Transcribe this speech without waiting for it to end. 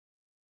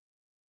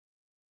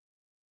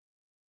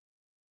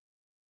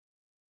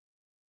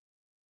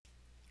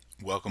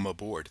Welcome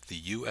aboard the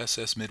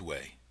USS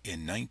Midway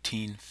in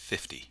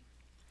 1950.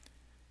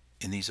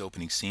 In these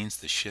opening scenes,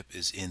 the ship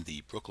is in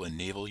the Brooklyn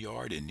Naval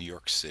Yard in New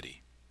York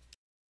City.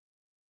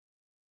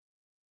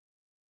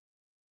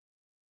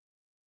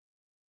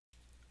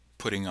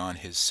 Putting on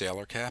his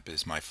sailor cap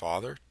is my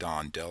father,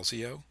 Don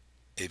Delzio,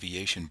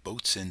 Aviation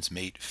Boatswain's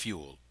Mate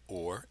Fuel,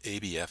 or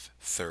ABF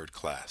Third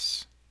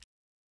Class.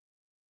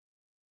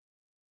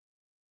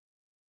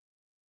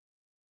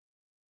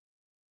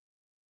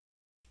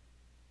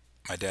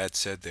 My dad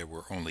said there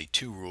were only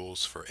two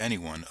rules for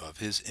anyone of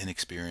his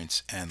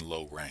inexperience and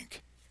low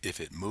rank. If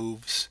it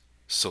moves,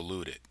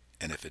 salute it,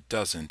 and if it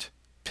doesn't,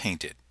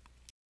 paint it.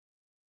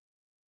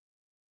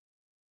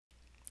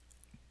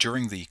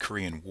 During the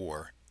Korean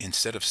War,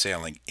 instead of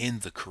sailing in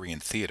the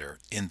Korean theater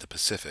in the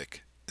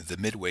Pacific, the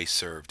Midway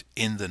served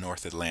in the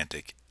North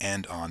Atlantic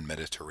and on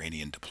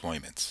Mediterranean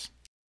deployments.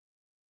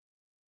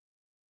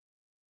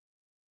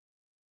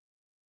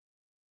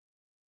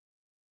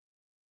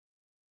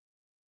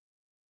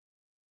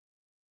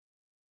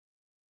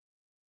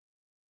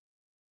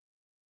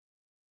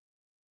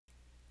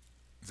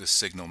 The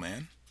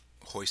signalman,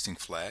 hoisting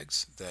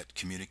flags that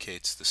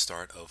communicates the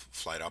start of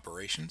flight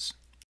operations.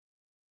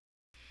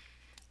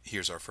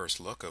 Here's our first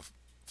look of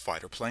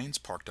fighter planes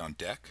parked on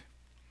deck,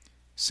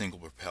 single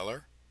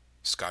propeller,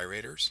 Sky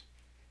Raiders,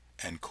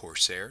 and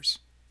Corsairs,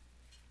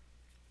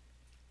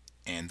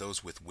 and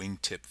those with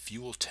wingtip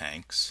fuel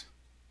tanks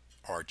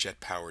are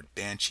jet-powered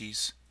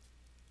Banshees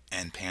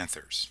and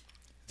Panthers.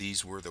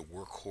 These were the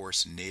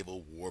workhorse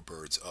naval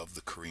warbirds of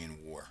the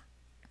Korean War.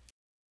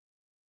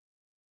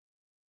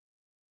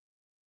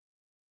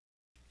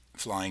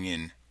 Flying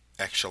in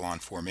echelon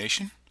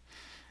formation,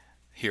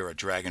 here a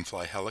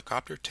Dragonfly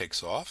helicopter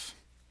takes off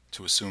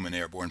to assume an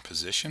airborne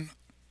position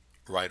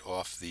right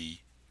off the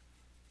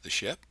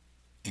ship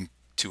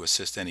to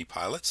assist any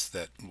pilots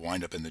that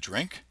wind up in the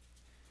drink.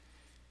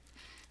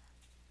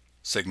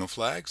 Signal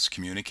flags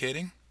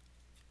communicating,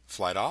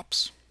 flight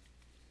ops,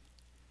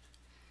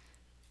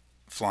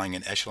 flying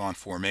in echelon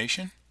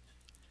formation,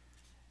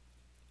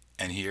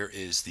 and here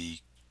is the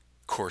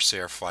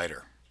Corsair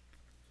fighter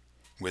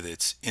with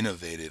its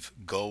innovative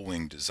gull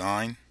wing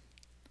design,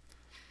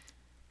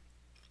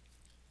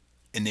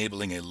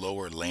 enabling a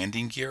lower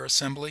landing gear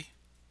assembly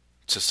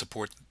to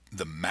support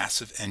the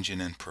massive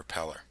engine and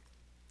propeller.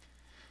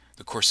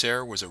 The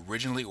Corsair was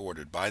originally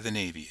ordered by the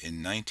Navy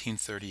in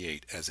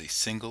 1938 as a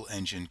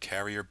single-engine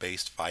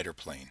carrier-based fighter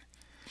plane.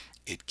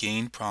 It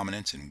gained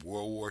prominence in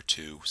World War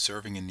II,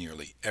 serving in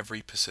nearly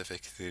every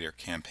Pacific theater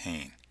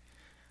campaign.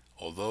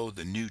 Although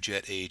the new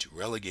jet age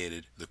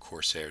relegated the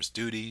Corsair's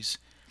duties,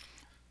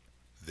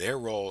 their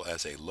role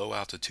as a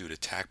low-altitude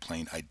attack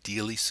plane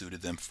ideally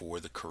suited them for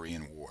the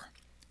Korean War.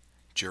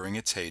 During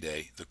its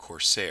heyday, the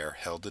Corsair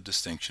held the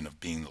distinction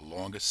of being the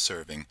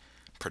longest-serving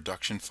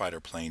production fighter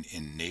plane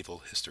in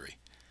naval history.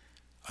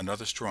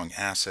 Another strong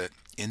asset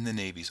in the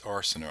Navy's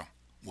arsenal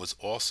was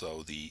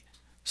also the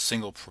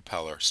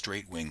single-propeller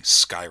straight-wing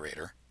Sky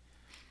Raider,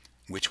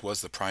 which was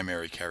the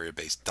primary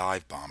carrier-based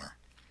dive bomber.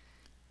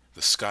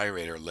 The Sky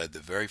Raider led the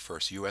very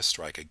first U.S.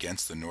 strike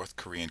against the North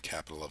Korean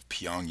capital of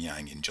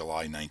Pyongyang in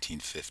July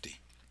 1950.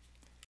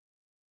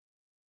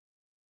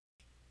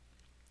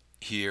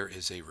 Here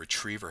is a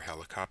retriever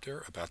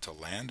helicopter about to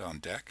land on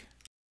deck.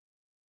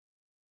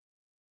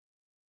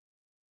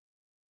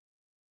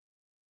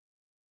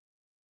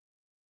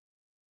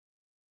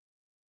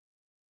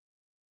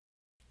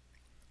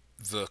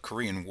 The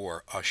Korean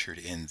War ushered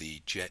in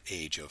the jet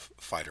age of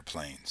fighter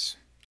planes.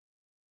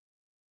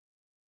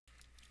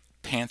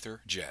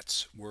 Panther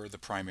jets were the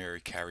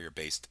primary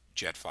carrier-based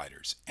jet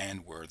fighters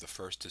and were the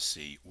first to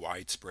see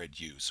widespread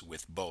use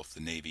with both the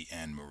Navy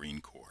and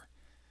Marine Corps.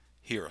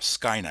 Here a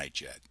Skynight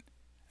jet,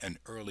 an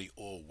early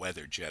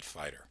all-weather jet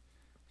fighter,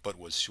 but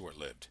was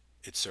short-lived.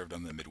 It served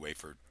on the Midway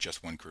for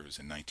just one cruise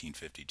in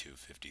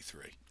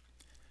 1952-53.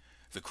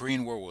 The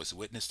Korean War was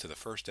witness to the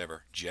first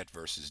ever jet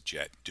versus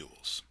jet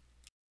duels.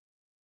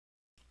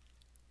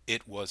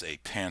 It was a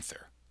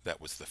Panther that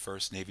was the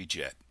first Navy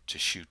jet to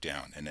shoot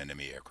down an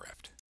enemy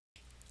aircraft.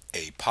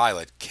 A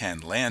pilot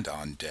can land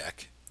on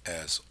deck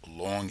as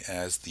long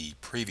as the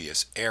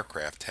previous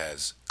aircraft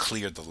has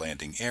cleared the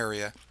landing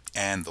area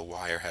and the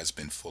wire has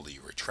been fully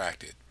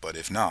retracted, but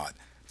if not,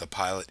 the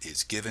pilot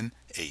is given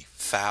a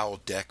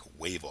foul deck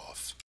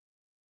wave-off.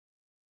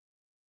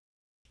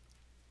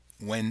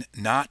 When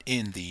not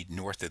in the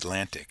North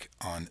Atlantic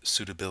on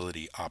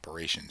suitability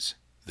operations,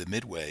 the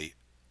Midway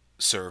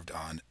served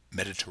on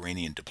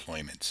Mediterranean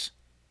deployments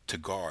to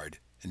guard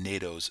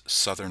NATO's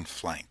southern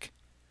flank.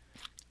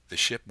 The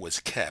ship was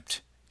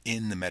kept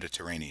in the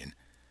Mediterranean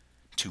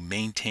to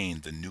maintain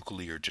the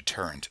nuclear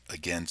deterrent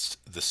against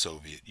the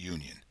Soviet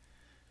Union.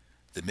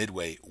 The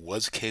Midway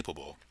was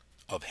capable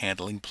of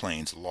handling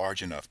planes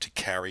large enough to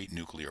carry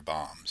nuclear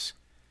bombs.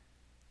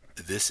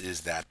 This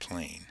is that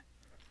plane,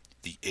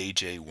 the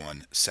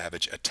AJ-1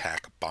 Savage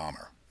attack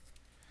bomber.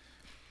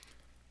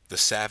 The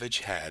Savage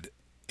had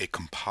a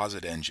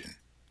composite engine,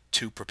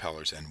 2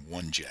 propellers and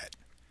 1 jet,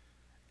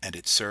 and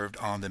it served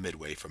on the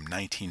Midway from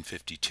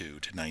 1952 to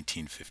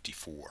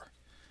 1954.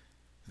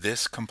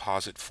 This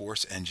composite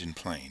force engine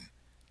plane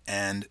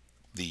and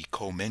the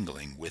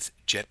commingling with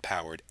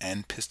jet-powered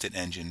and piston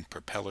engine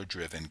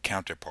propeller-driven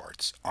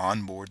counterparts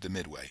on board the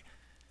Midway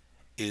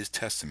is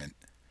testament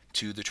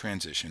to the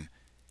transition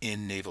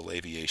in naval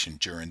aviation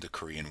during the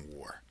Korean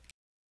War.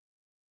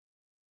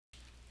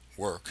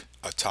 Work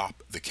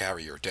atop the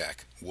carrier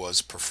deck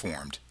was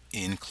performed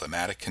in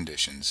climatic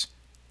conditions,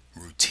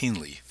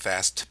 routinely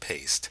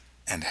fast-paced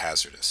and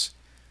hazardous.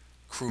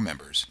 Crew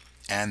members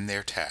and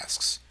their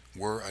tasks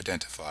were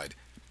identified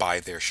by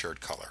their shirt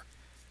color.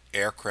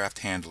 Aircraft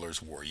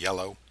handlers wore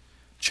yellow,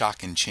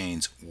 chock and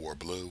chains wore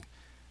blue,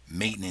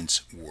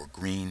 maintenance wore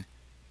green,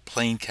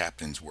 plane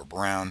captains were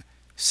brown,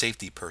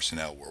 safety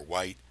personnel were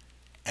white,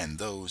 and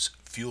those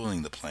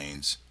fueling the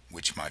planes,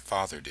 which my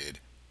father did,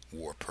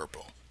 wore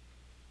purple.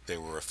 They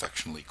were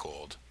affectionately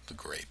called the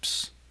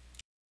Grapes.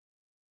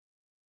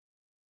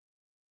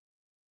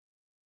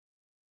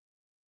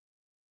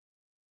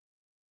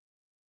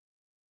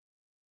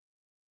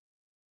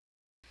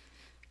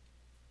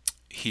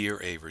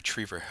 Here a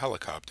retriever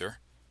helicopter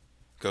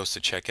goes to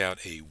check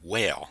out a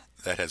whale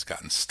that has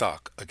gotten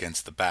stuck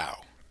against the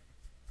bow.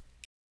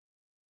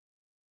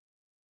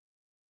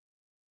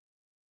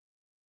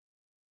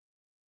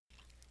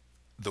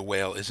 The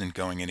whale isn't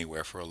going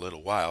anywhere for a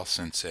little while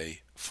since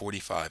a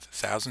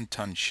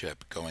 45,000-ton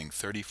ship going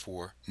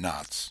 34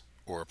 knots,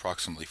 or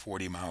approximately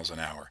 40 miles an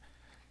hour,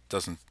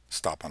 doesn't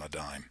stop on a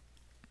dime.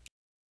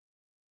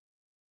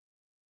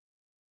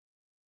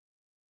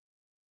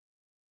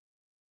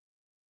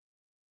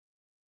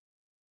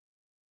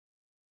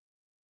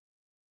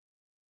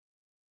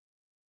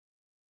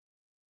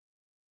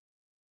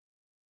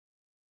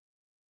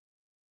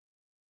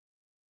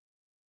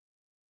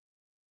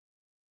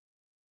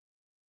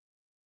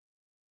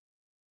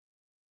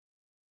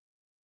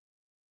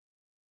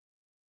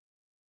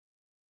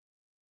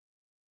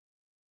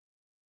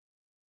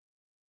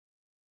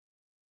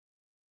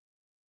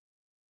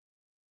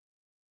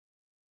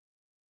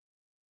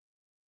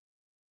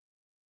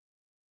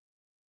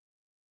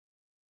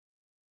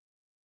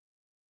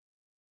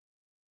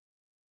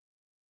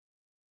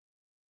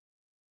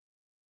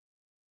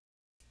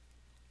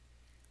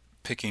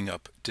 Picking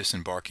up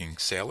disembarking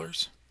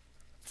sailors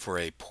for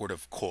a port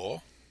of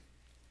call.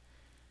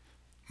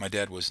 My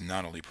dad was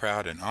not only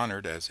proud and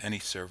honored, as any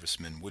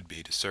serviceman would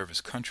be, to serve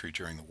his country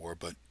during the war,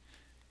 but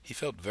he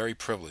felt very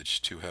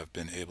privileged to have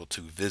been able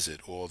to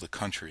visit all the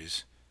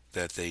countries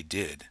that they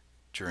did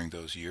during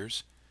those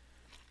years.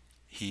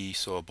 He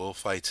saw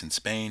bullfights in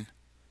Spain,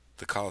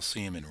 the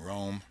Colosseum in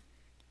Rome,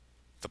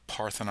 the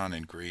Parthenon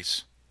in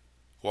Greece,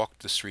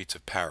 walked the streets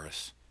of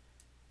Paris,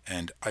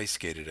 and ice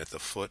skated at the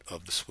foot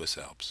of the Swiss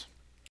Alps.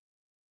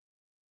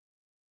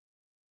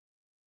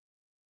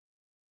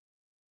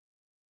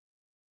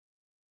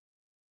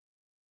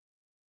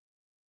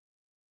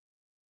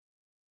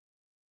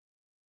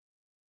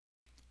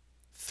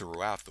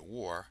 Throughout the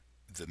war,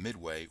 the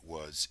Midway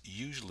was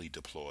usually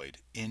deployed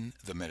in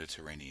the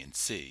Mediterranean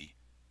Sea,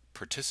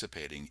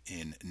 participating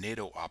in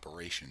NATO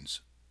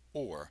operations,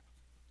 or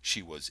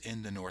she was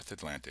in the North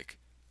Atlantic,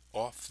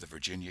 off the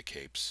Virginia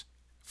Capes,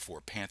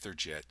 for Panther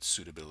jet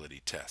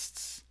suitability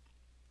tests.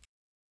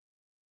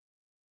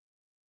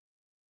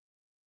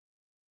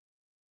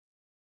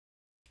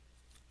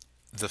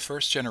 The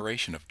first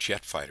generation of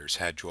jet fighters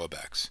had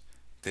drawbacks.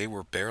 They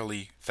were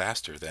barely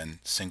faster than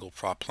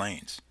single-prop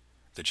planes.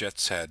 The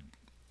jets had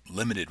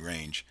limited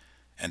range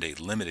and a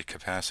limited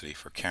capacity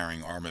for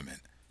carrying armament,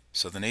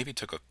 so the Navy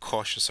took a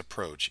cautious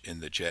approach in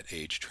the jet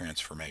age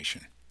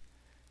transformation.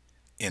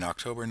 In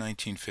October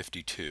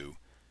 1952,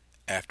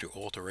 after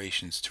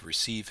alterations to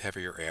receive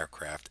heavier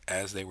aircraft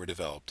as they were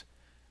developed,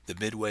 the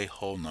Midway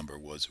hull number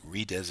was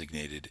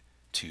redesignated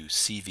to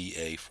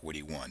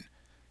CVA-41,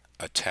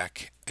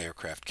 Attack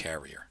Aircraft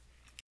Carrier.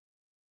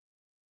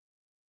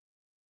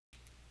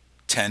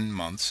 10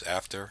 months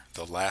after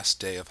the last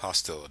day of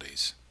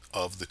hostilities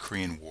of the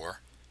Korean War,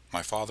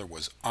 my father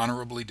was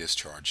honorably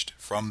discharged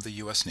from the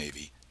U.S.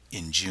 Navy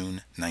in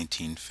June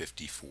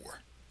 1954.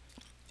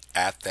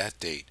 At that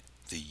date,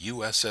 the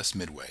USS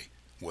Midway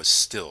was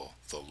still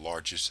the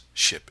largest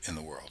ship in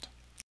the world.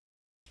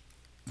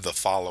 The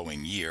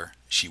following year,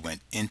 she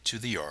went into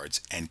the yards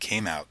and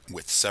came out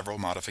with several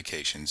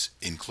modifications,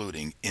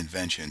 including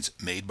inventions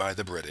made by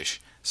the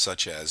British,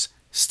 such as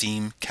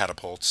steam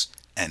catapults,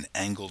 an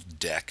angled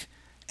deck,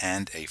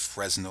 and a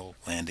Fresnel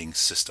landing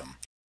system.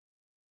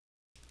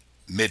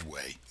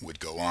 Midway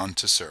would go on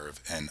to serve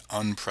an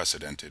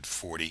unprecedented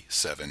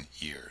 47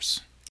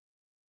 years.